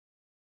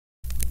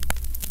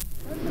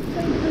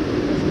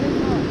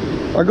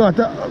I got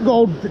the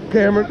gold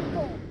camera.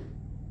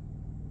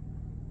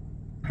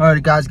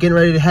 Alright guys, getting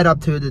ready to head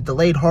up to the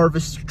delayed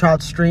harvest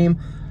trout stream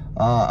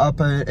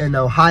up in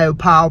Ohio,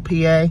 Powell,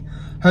 PA.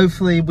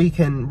 Hopefully we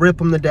can rip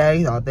them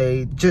today.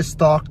 They just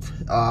stalked.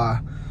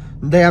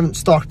 They haven't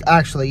stalked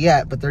actually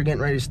yet, but they're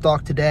getting ready to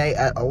stalk today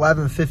at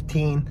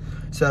 11:15.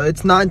 So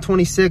it's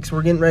 9:26.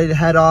 We're getting ready to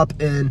head up,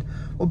 and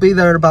we'll be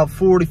there in about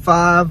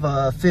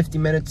 45, 50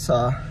 minutes.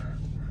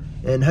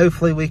 And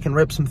hopefully we can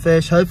rip some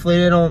fish. Hopefully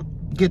they don't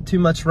get too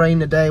much rain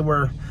today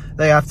where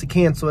they have to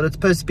cancel it. It's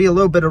supposed to be a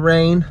little bit of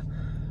rain,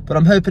 but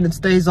I'm hoping it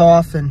stays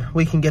off and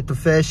we can get the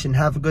fish and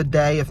have a good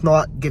day. If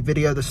not, get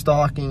video of the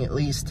stalking at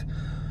least.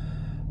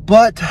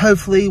 But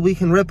hopefully we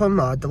can rip them.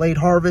 Delayed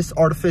harvest,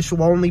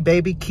 artificial only,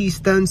 baby.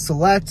 Keystone,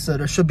 Select. So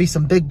there should be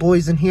some big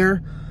boys in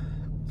here.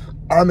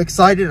 I'm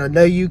excited. I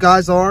know you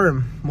guys are,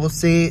 and we'll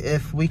see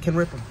if we can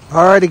rip them.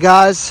 Alrighty,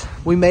 guys.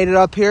 We made it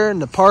up here,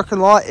 and the parking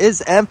lot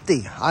is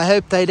empty. I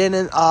hope they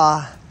didn't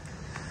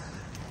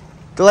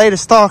delay the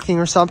stalking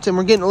or something.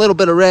 We're getting a little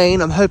bit of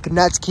rain. I'm hoping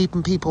that's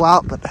keeping people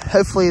out, but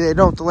hopefully they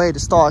don't delay the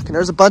stalking.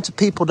 There's a bunch of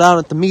people down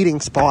at the meeting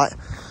spot,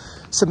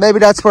 so maybe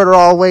that's where they're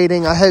all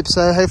waiting. I hope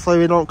so. Hopefully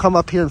we don't come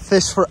up here and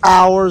fish for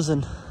hours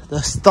and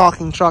the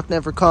stalking truck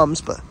never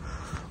comes, but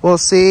we'll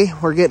see.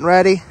 We're getting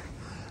ready.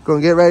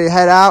 Going to get ready to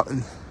head out,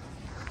 and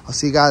I'll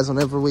see you guys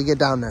whenever we get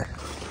down there.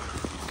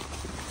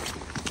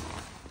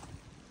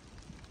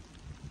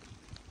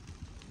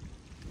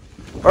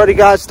 Alrighty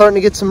guys, starting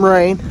to get some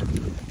rain.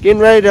 Getting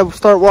ready to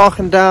start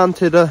walking down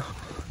to the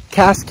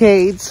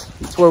Cascades.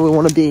 That's where we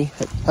want to be.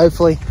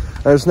 Hopefully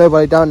there's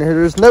nobody down here.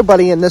 There's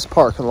nobody in this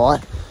parking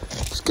lot.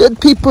 There's good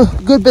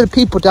bit of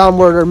people down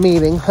where they're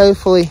meeting.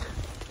 Hopefully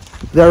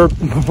they're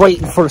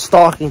waiting for the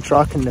stalking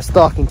truck, and the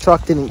stalking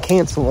truck didn't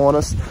cancel on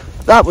us.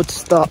 That would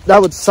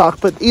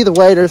suck. But either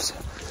way, there's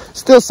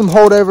still some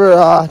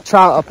holdover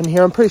trout up in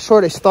here. I'm pretty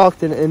sure they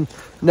stalked in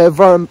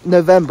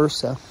November,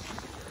 so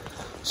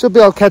should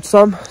be able to catch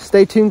some.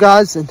 Stay tuned,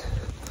 guys, and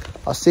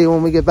I'll see you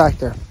when we get back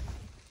there.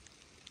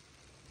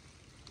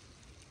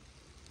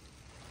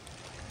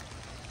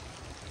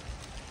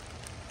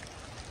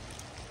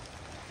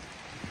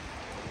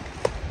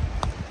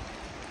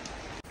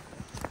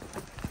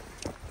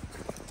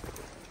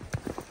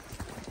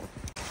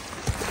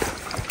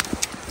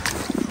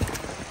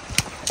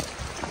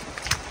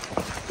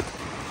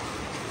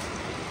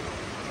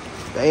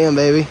 Damn,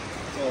 baby.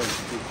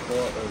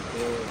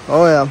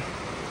 Oh, yeah.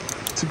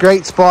 It's a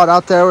great spot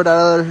out there where that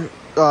other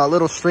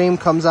little stream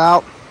comes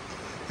out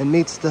and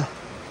meets the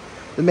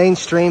main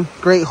stream.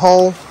 Great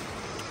hole.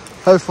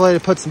 Hopefully they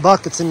put some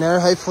buckets in there.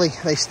 Hopefully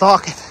they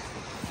stalk it.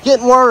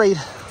 Getting worried.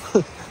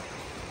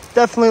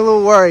 Definitely a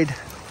little worried.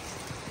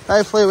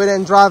 Hopefully we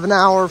didn't drive an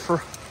hour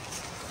for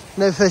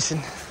no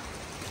fishing.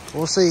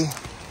 We'll see.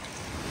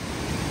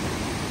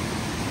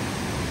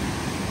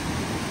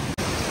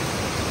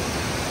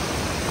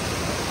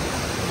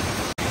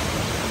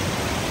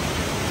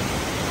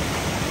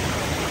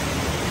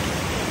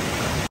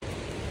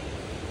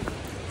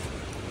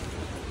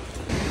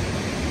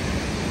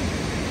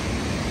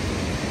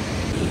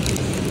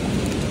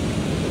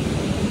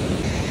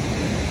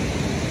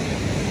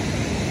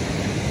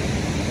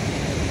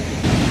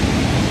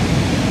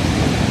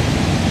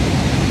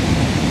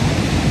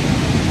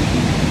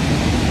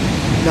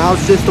 Now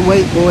it's just the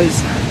wait, boys.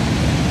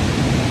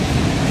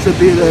 Should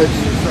be there.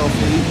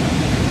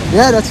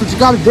 Yeah, that's what you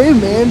gotta do,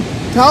 man.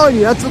 I'm telling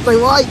you, that's what they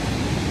like.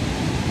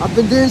 I've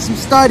been doing some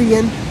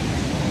studying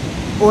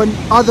on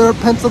other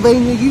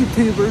Pennsylvania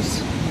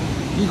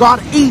YouTubers. You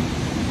gotta eat.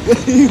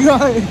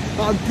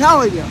 I'm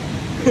telling you.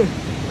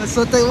 That's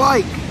what they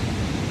like.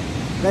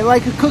 They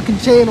like a cooking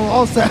channel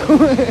also.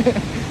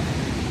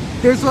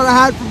 Here's what I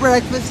had for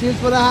breakfast.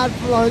 Here's what I had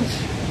for lunch.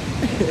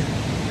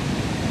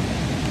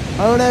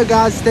 I don't know,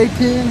 guys. Stay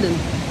tuned, and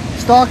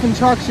stalking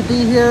truck should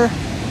be here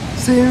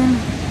soon.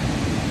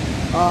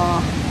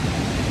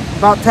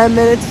 About 10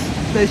 minutes.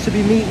 They should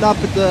be meeting up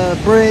at the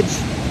bridge.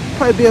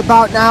 Probably be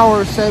about an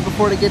hour or so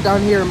before they get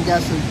down here, I'm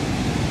guessing.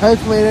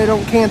 Hopefully they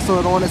don't cancel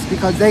it on us,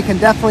 because they can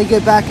definitely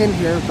get back in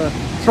here. The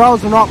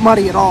trails are not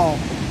muddy at all.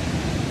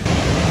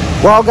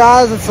 Well,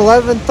 guys, it's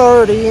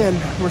 11:30,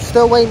 and we're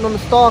still waiting on the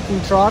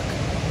stalking truck.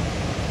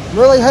 I'm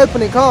really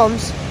hoping it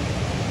comes.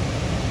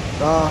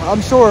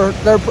 I'm sure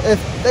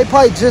if they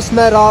probably just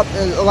met up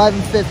at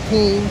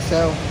 11:15,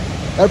 so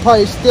they're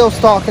probably still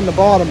stalking the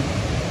bottom.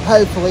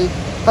 Hopefully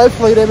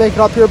they make it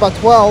up here by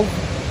 12,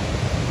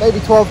 maybe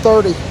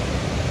 12:30.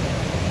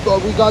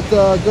 But we got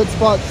the good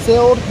spot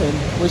sealed,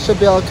 and we should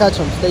be able to catch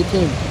them. Stay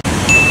tuned.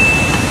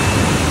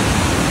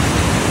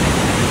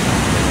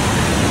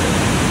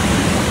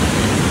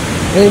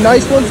 Any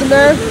nice ones in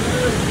there?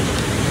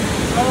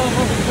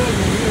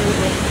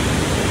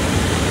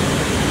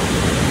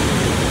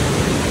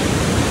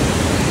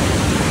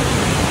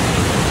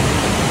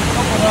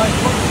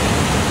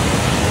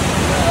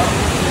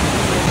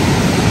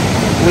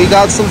 We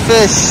got some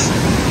fish.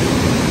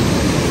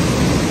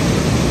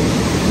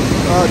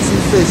 Got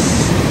some fish.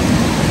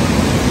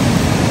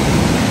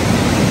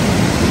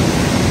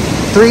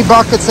 3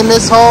 buckets in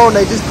this hole, and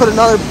they just put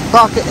another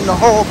bucket in the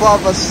hole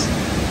above us.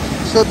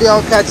 Should be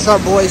able to catch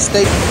some, boys.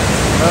 Stay.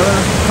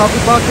 Couple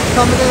buckets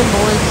coming in,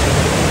 boys.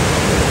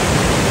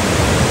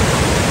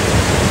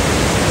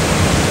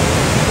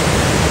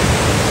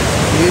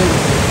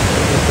 Beautiful.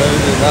 Better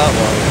than that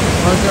one.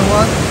 Was there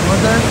one?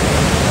 Was there?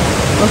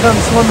 Look at them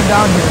swimming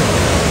down here.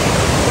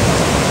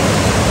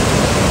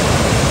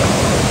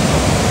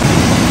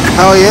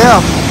 Hell yeah.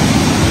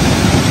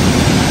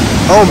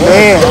 Oh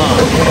man.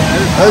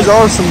 Those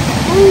are some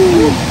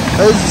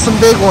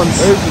big ones.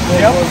 Those are the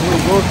big ones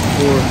we're looking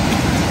for.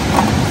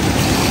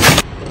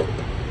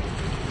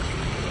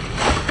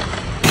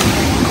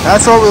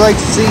 That's what we like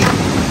to see.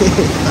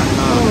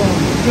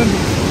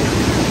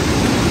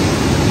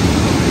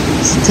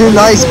 It's too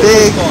nice,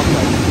 big.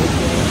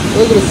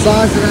 Look at the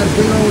size of that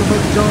big old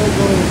hook jaw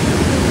bone.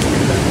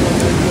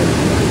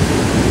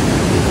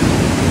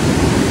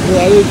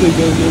 Yeah, I didn't think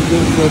those were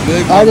so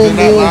big. I didn't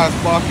that either. last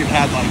bucket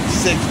had like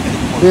 6 big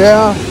ones.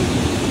 Yeah.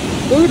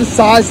 Look at the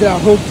size of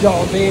that hook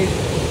jaw, man.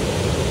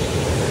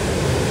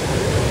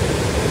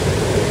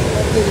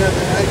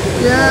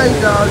 Yeah, he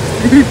does,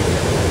 dude.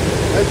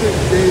 I think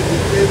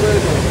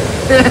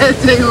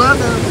They love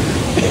them.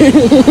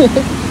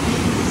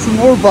 Some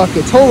more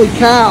buckets. Holy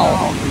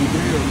cow.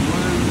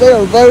 They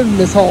are loading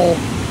this hole.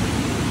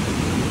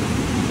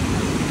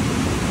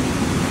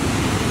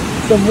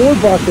 Some more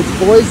buckets,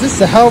 boys. This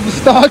is a hell of a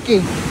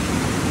stocking.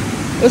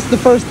 This is the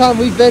first time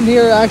we've been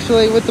here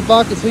actually with the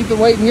buckets. We've been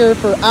waiting here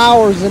for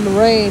hours in the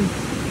rain.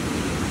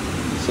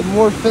 Some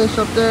more fish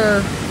up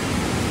there.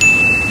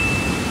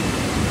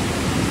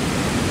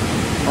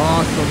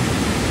 Awesome.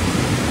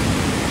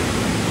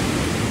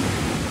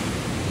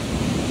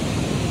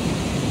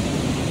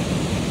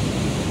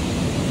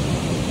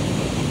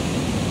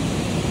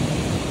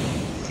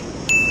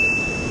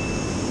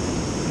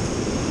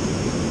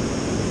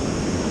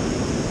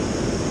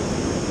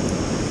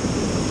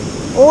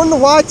 On the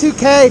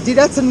Y2K, dude,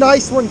 that's a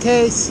nice one,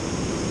 Case.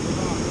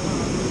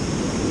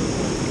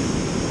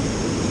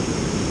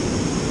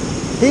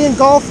 He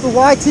engulfed the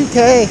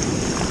Y2K.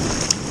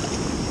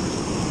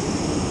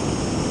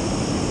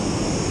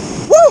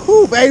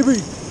 Woohoo,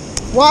 baby!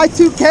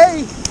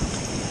 Y2K.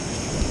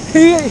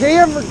 He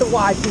hammered the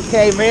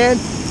Y2K, man.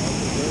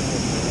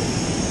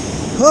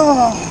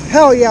 Oh,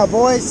 hell yeah,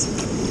 boys.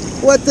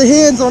 Wet the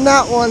hands on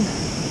that one.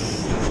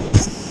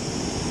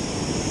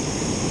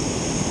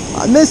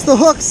 I missed the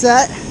hook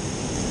set.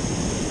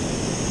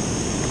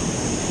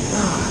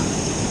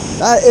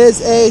 That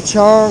is a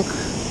chunk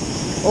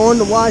on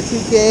the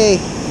Y2K.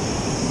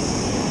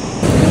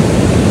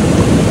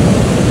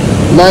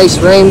 Nice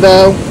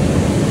rainbow.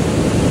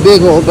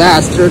 Big old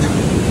bastard.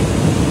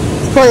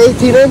 It's probably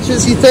 18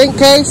 inches, you think,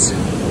 Case?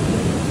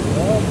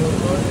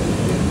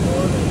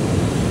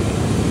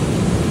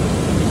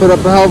 Put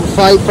up a hell of a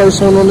fight.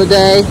 First one on the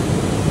day.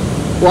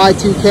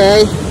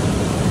 Y2K.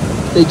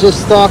 They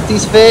just stocked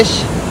these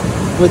fish.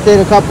 Within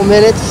a couple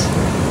minutes,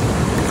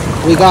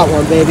 we got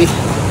one, baby.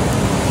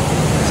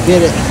 Let's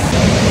get it.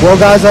 Well,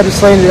 guys, I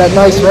just landed that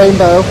nice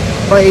rainbow,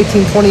 probably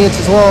 18, 20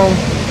 inches long.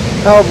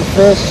 Hell of a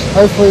fish.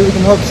 Hopefully we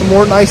can hook some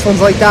more nice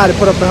ones like that and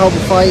put up a hell of a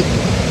fight.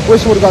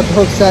 Wish I would have got the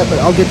hook set, but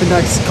I'll get the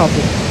next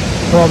couple.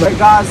 Alright,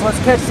 guys, let's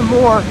catch some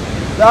more.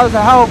 That was a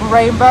hell of a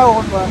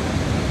rainbow.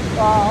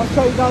 I'll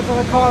show you guys on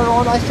the car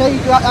on. I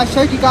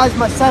showed you guys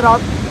my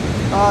setup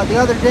the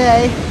other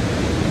day,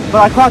 but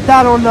I caught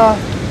that on the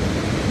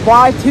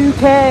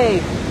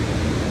Y2K.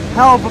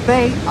 Hell of a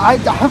bait.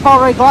 I've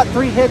already got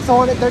 3 hits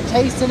on it. They're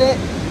chasing it.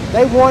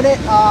 They want it.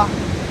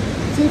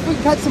 See if we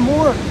can catch some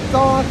more. That's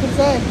all I can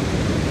say.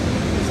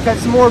 Let's catch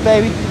some more,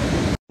 baby.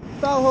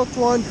 Foul hooked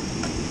one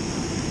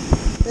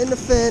in the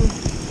fin.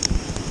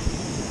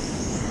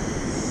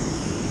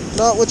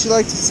 Not what you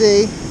like to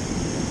see,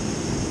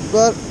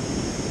 but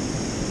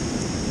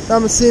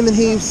I'm assuming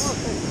he's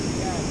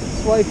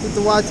swiped with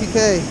the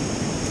Y2K.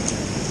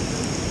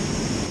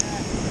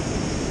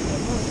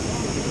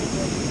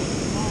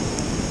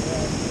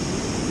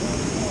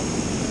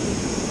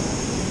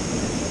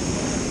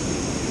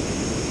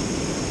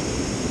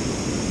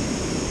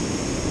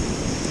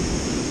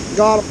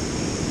 Got him.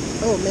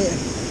 Oh man.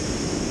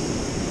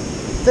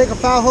 I think I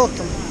foul hooked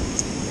him.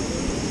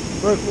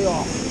 Broke me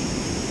off.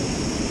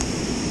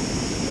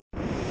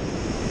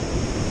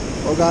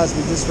 Well guys,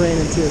 we just ran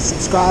into a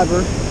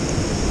subscriber.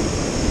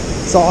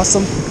 It's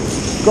awesome.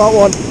 Got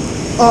one.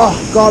 Oh,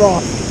 got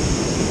off.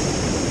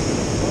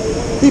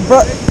 He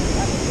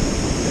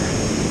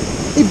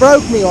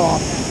broke me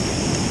off.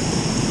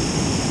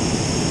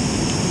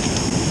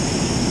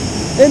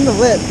 In the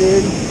lip,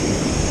 dude.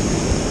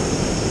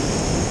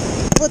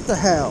 What the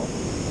hell?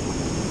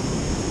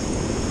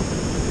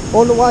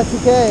 On the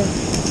Y2K.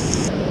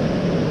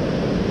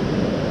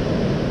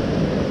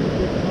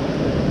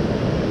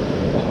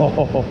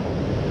 Oh.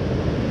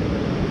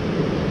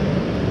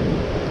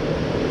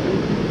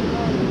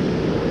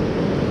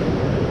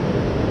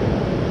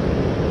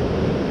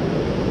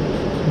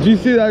 Did you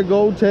see that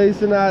gold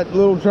chasing that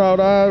little trout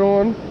I had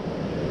on?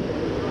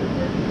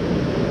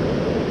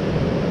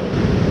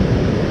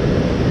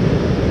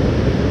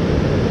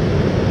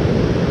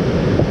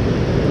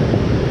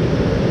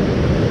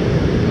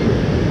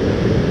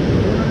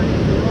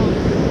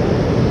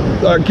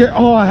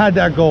 Oh, I had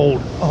that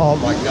gold. Oh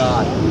my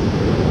God.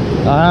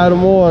 I had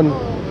him on.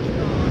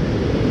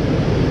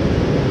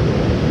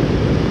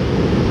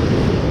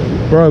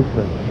 Broke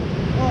me.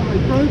 Oh, he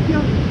broke you?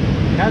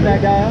 Had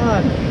that guy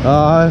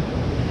on.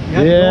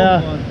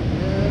 Yeah.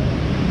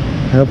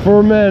 And for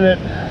a minute.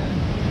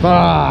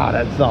 Ah,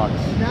 that sucks.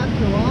 Snapped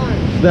the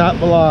line. Snap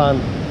the line.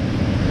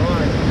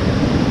 Right.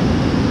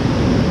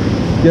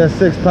 Guess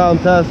 6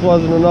 pound test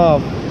wasn't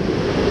enough.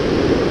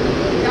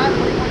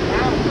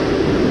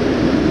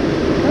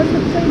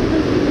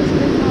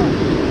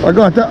 I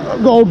got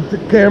that gold,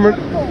 Cameron.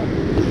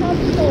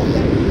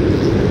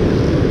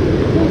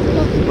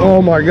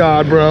 Oh my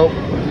God, bro.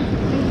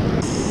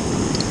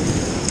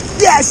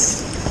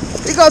 Yes!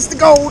 He got the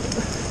gold.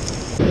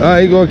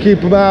 I ain't gonna keep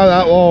him out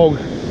that long.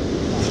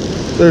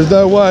 There's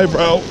no way,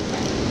 bro.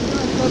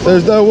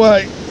 There's no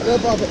way.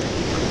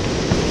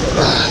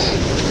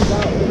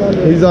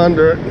 He's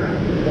under it.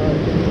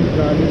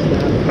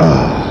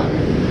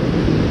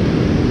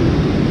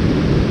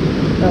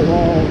 That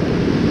long.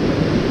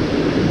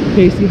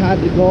 Casey had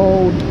the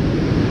gold.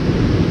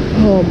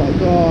 Oh my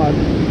God.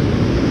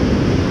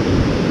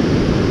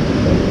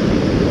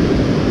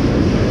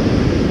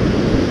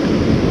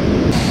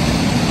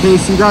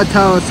 Casey, you gotta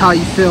tell us how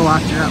you feel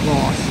after that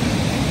loss.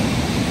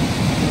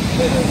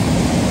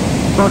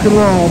 Fucking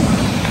long.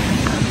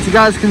 As you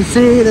guys can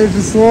see, there's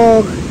this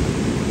log.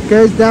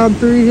 Goes down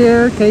through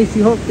here. Casey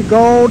hooked the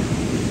gold.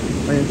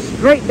 Ran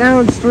straight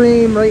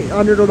downstream, right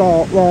under the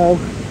log.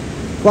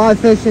 Fly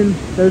fishing,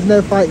 there's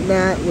no fighting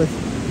that with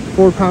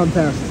 4 pound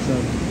test. So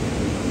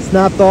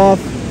snapped off.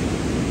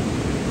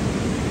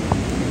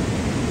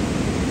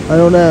 I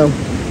don't know.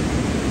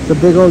 It's a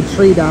big old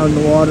tree down in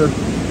the water.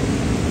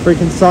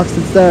 Freaking sucks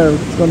it's there.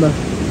 It's gonna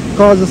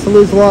cause us to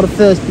lose a lot of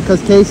fish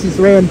because Casey's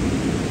ran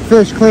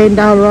fish clean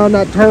down around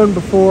that turn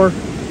before.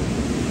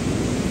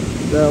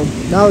 So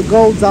now the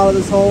gold's out of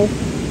this hole.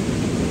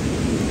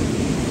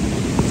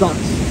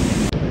 Sucks.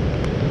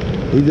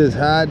 He just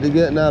had to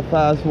get in that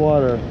fast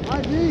water.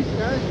 I knew he's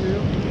supposed to.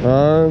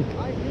 Huh?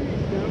 I knew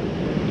he's going.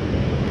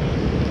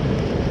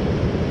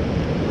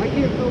 I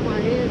can't feel my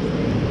hands,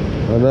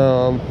 dude. I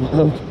know,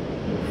 I'm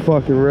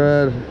fucking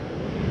red.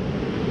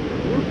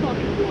 We're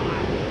fucking wild.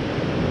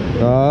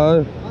 I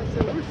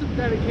said, we're some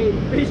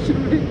dedicated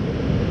fishermen.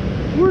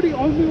 We're the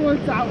only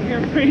ones out here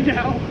right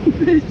now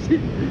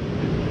fishing.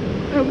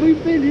 And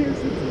we've been here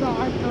since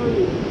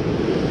 9:30.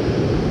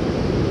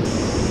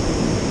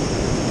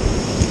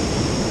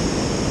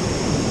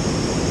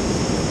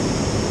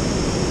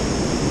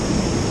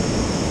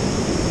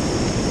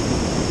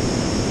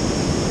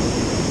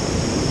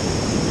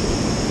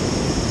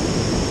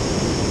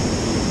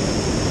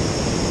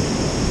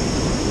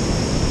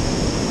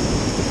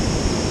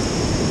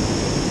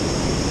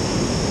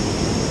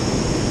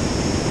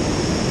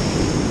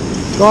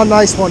 Oh,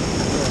 nice one.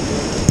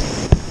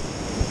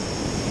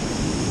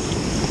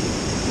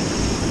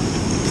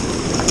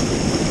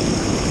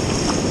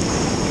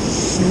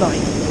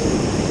 Snipe.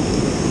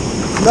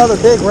 Another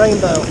big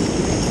rainbow.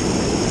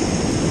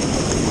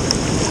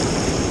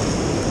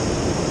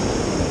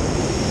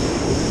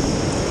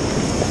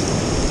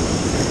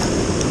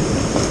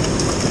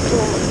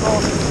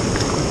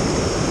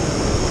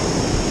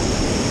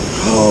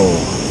 Oh,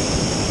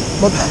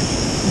 my bad.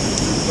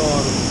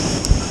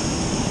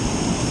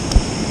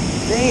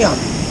 Damn.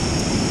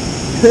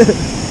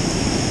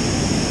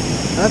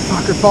 That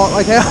fucker fought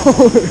like hell.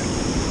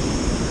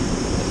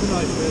 That's a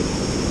nice fish.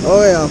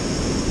 Oh yeah.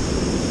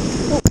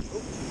 Oh.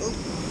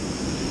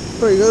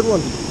 Pretty good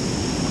one.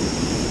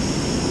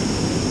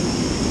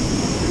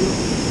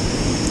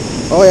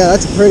 Oh yeah,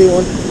 that's a pretty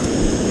one.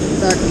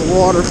 Back in the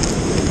water.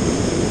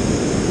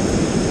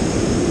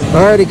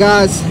 Alrighty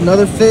guys,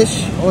 another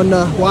fish on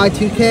the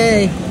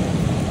Y2K.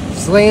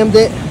 Slammed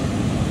it.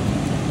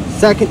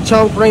 Second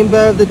chunk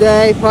rainbow of the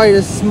day. Probably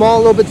just a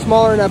little bit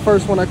smaller than that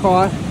first one I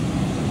caught.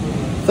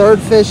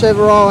 Third fish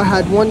overall. I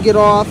had one get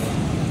off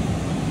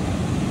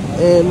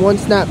and one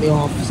snap me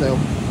off. So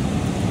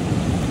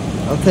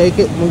I'll take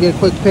it. We'll get a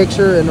quick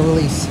picture and a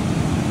release.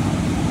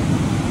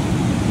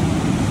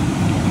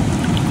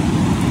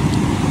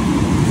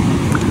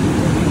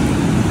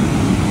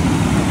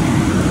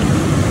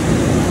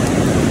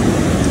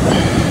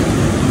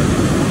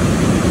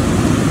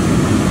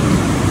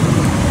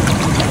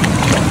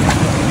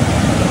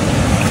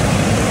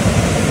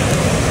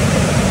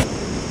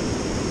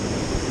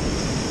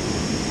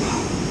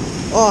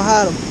 Oh, I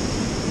had him.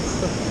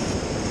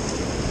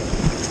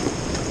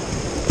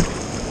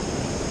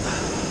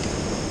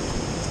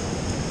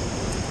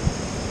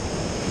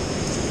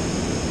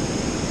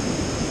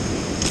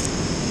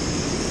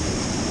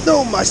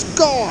 Oh my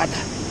God.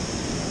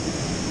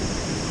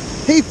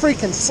 He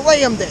freaking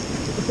slammed it.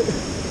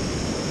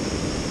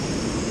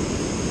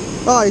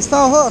 Oh, he's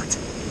foul hooked.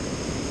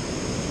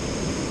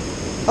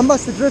 I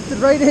must have drifted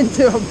right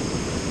into him.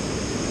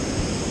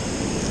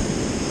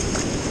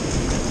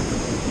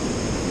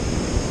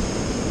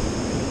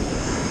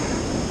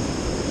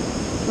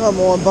 Come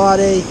on,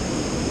 buddy.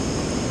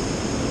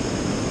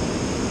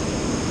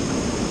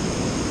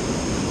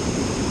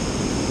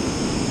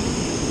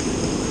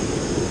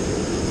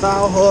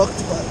 foul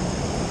hooked, but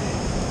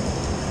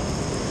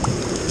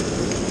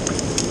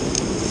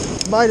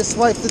might have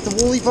swiped at the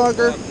woolly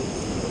bugger.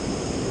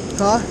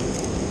 Huh?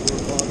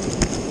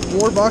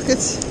 More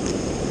buckets.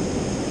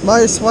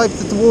 Might have swiped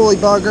at the woolly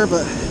bugger,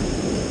 but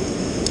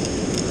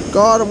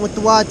got him with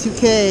the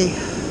Y2K.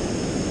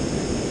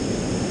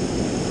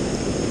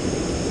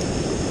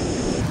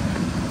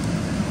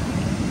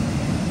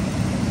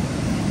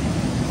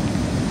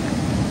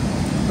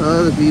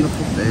 Oh, the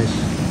beautiful fish.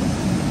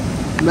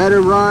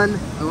 Meadow Run,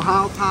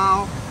 Ohio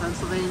Powell,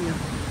 Pennsylvania.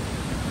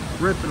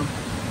 Ripping them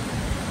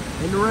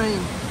in the rain.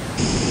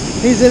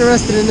 He's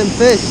interested in them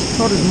fish.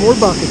 Oh, there's more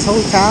buckets.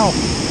 Holy cow.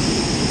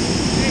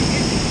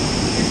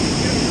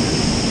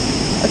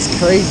 That's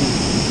crazy.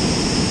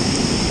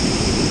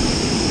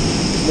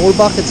 More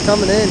buckets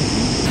coming in.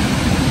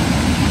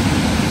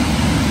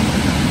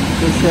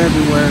 Fish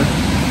everywhere.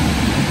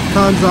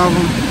 Tons of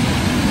them.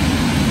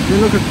 Then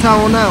look at the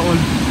towel on that one.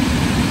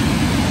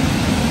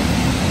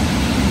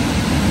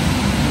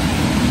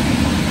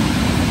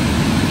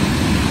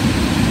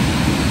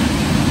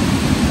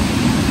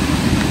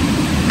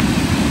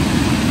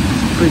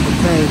 Freaking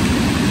tank.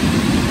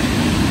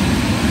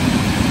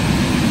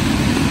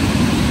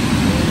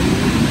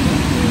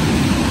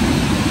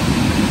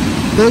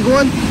 Big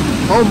one?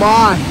 Oh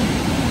my.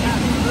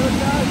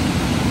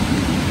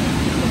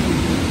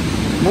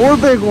 More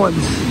big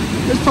ones.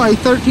 There's probably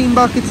 13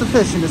 buckets of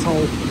fish in this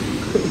hole.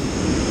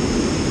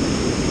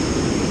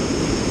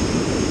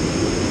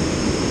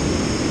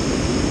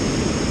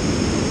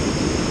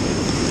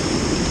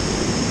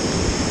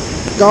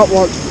 Got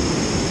one.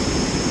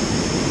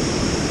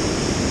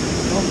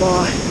 Oh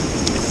my.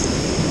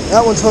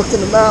 That one's hooked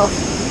in the mouth.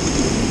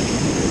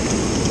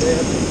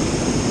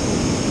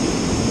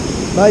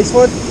 Nice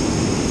one.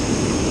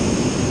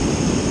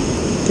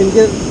 Can you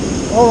get it?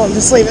 Hold on,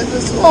 just leave it.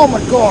 Oh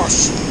my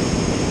gosh.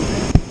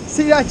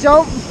 See that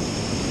jump?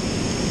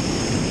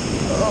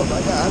 Oh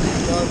my god.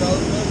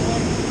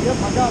 Yep,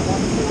 I got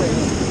one.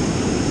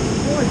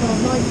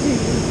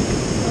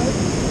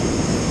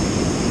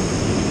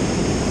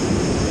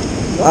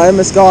 I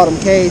almost got him,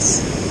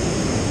 Case.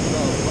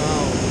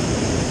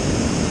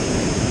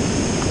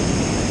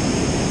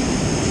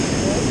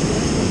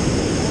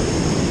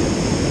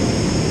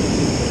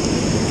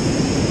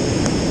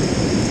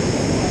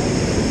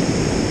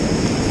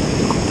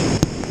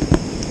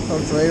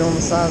 Comes right on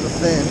the side of the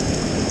fin.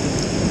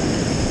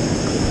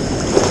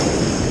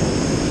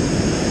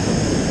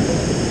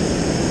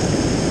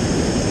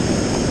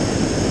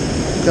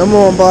 Come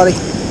on, buddy.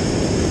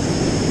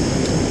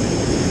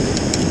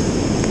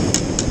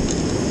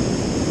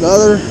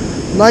 Another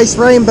nice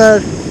rainbow.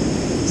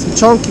 Some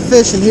chunky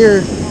fish in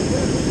here.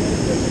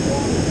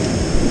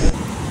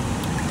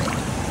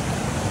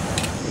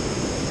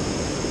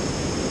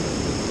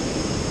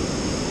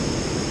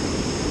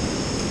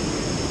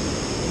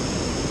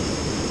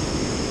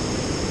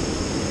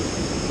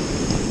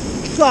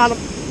 Got him.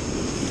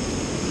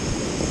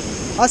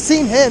 I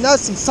seen him.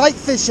 That's some sight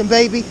fishing,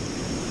 baby.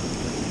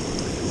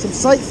 Some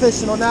sight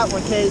fishing on that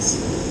one, Case.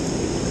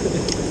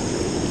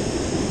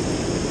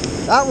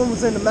 That one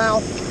was in the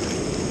mouth.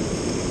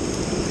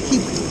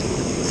 Keep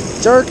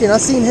jerking. I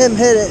seen him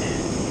hit it.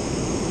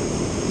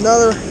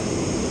 Another.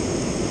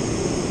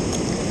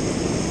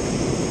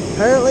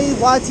 Apparently,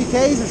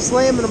 Y2Ks are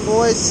slamming them,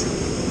 boys.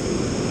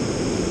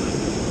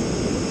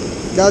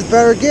 You guys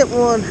better get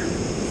one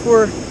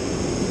before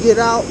you get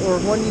out, or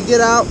when you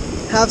get out,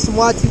 have some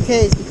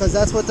Y2Ks, because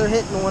that's what they're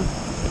hitting on.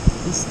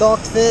 These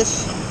stalked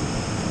fish.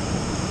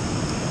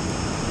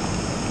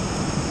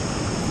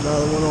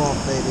 Another one off,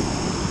 baby.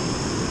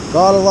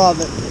 Gotta love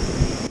it.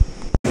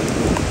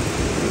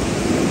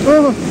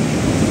 Oh,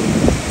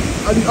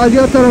 I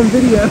got that on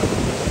video.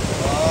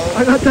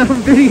 I got that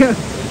on video.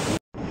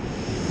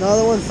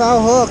 Another one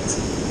foul hooked.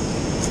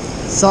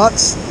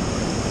 Sucks.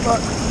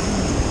 But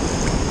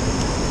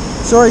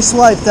sorry,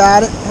 swiped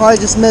at it. Probably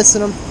just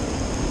missing them.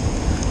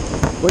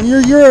 When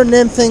you're Euro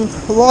nymphing,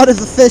 a lot of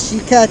the fish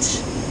you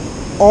catch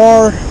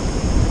are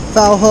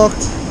foul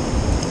hooked.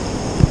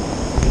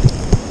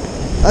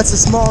 That's the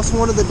smallest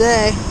one of the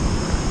day.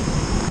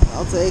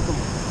 I'll take them.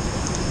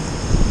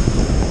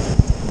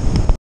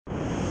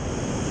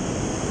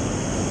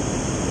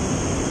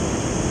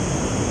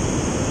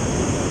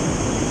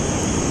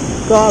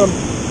 Got him.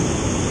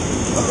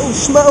 Oh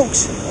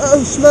smokes.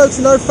 Oh smokes,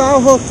 another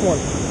foul hooked one.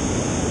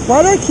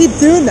 Why do I keep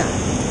doing that?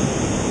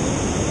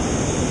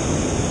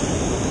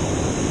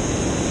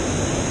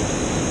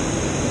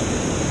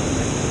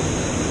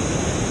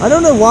 I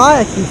don't know why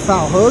I keep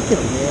foul hooking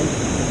them, man.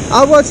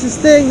 I watched this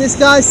thing, this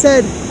guy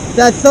said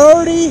that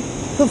 30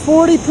 to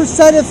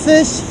 40% of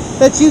fish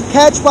that you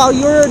catch while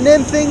you're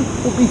nymphing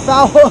will be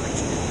foul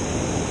hooked.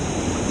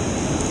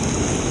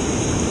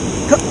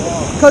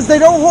 Because they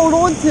don't hold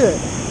on to it.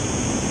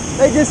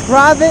 They just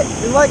grab it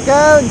and let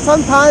go, and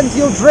sometimes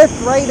you'll drift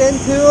right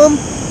into them.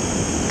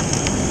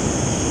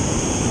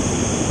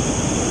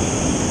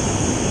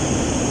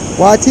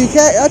 Y2K,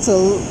 that's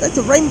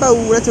a rainbow,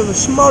 that's a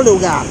small little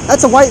guy.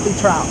 That's a whitely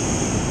trout.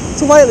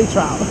 It's a whitely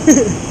trout.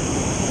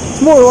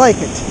 It's more like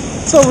it.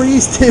 That's what we're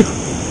used to.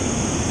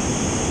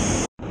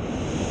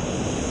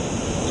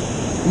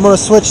 I'm gonna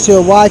switch to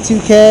a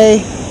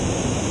Y2K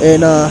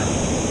and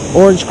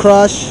Orange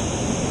Crush.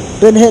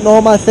 Been hitting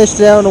all my fish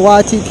today on the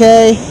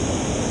Y2K.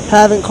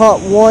 Haven't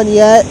caught one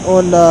yet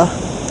on the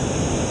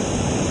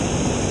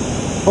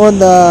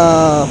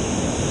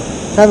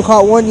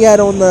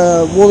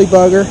woolly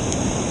bugger.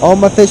 All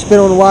my fish been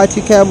on the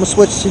Y2K. I'm gonna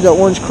switch to the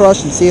Orange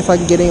Crush and see if I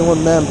can get any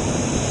on them.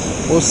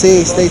 We'll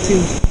see. Stay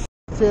tuned.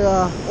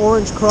 To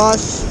Orange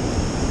Crush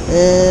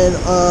and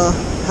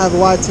have a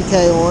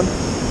Y2K on.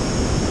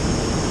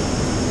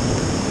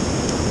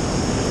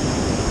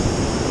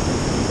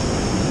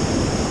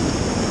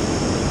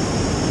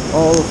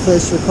 All the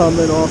fish are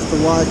coming off the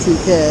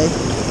Y2K.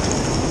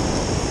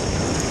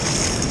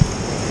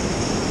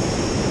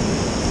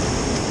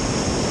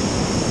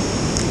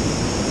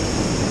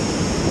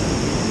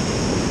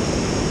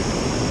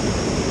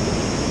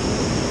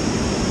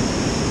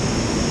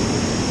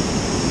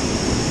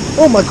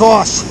 Oh my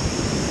gosh.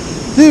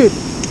 Dude,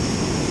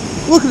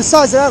 look at the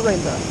size of that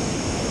rainbow.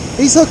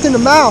 He's hooked in the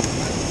mouth.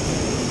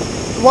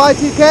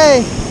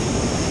 Y2K.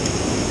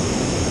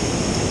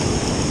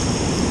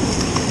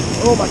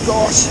 Oh my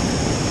gosh.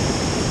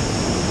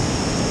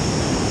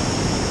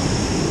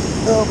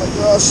 Oh my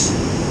gosh.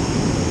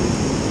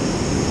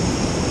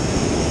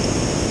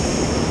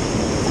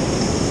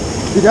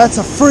 Dude, that's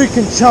a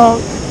freaking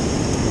chunk.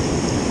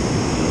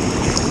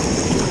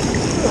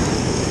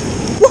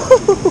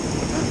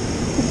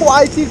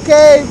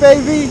 Y2K,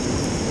 baby.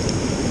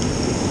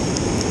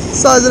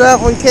 Size of that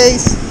one,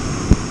 Case.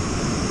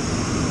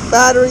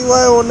 Battery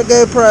low on the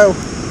GoPro.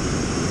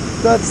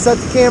 Got to set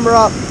the camera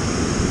up.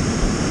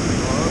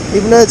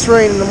 Even though it's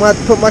raining, I'm going to have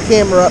to put my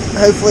camera up.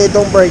 Hopefully it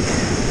don't break.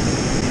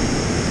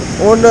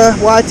 On the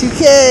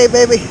Y2K,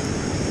 baby.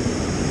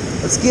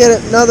 Let's get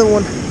it. Another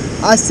one.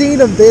 I seen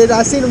him, dude.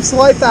 I seen him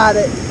swipe at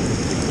it.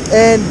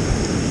 And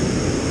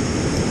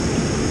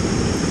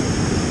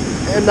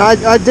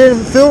I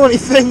didn't feel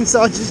anything,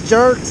 so I just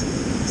jerked.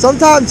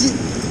 Sometimes,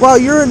 while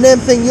you're in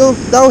nymphing,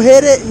 they'll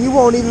hit it, and you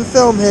won't even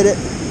feel them hit it.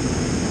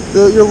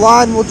 Your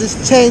line will just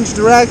change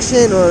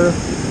direction or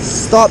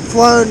stop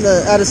flowing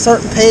at a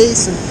certain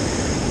pace, and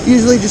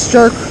usually just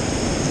jerk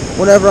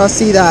whenever I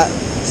see that.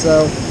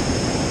 So,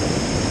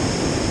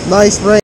 nice rain.